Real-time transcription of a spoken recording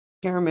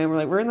cameraman. We're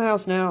like, we're in the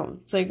house now.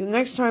 It's like, the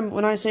next time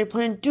when I say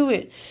plan, do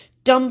it.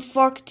 Dumb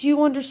fuck, do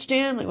you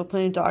understand? Like, what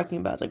plan are you talking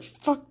about? It's like,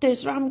 fuck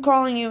this, I'm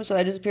calling you. So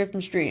I disappeared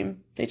from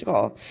stream. Take a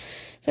call.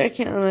 So I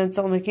can't, I'm gonna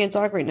tell him I can't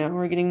talk right now.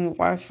 We're getting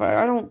Wi-Fi.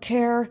 I don't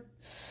care.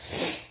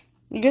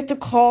 You get the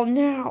call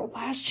now.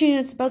 Last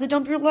chance. About to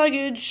dump your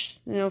luggage.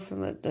 You know,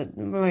 from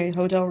my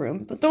hotel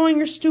room. But throwing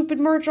your stupid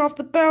merch off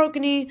the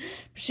balcony.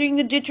 Proceeding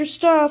to ditch your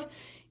stuff.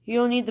 You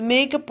don't need the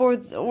makeup or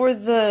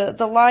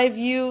the live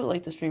view,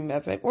 like the stream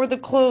epic, or the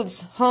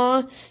clothes,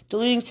 huh?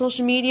 Deleting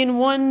social media in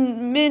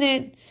 1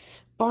 minute.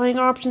 Buying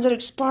options that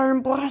expire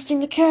and blasting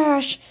the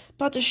cash.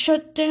 About to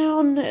shut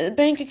down your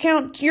bank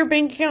account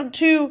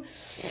too.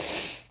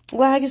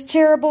 Lag is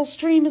terrible.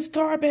 Stream is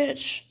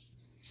garbage.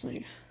 It's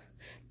like,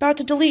 about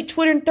to delete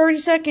Twitter in 30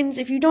 seconds.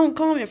 If you don't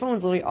call me, my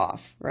phone's literally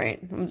off, right?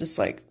 I'm just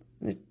like,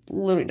 it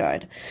literally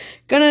died.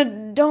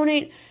 Gonna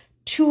donate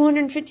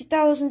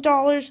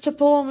 $250,000 to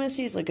Polo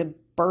Missy. It's like a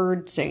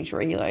bird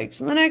sanctuary he likes.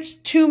 In the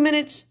next 2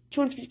 minutes,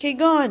 250K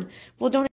gone. We'll donate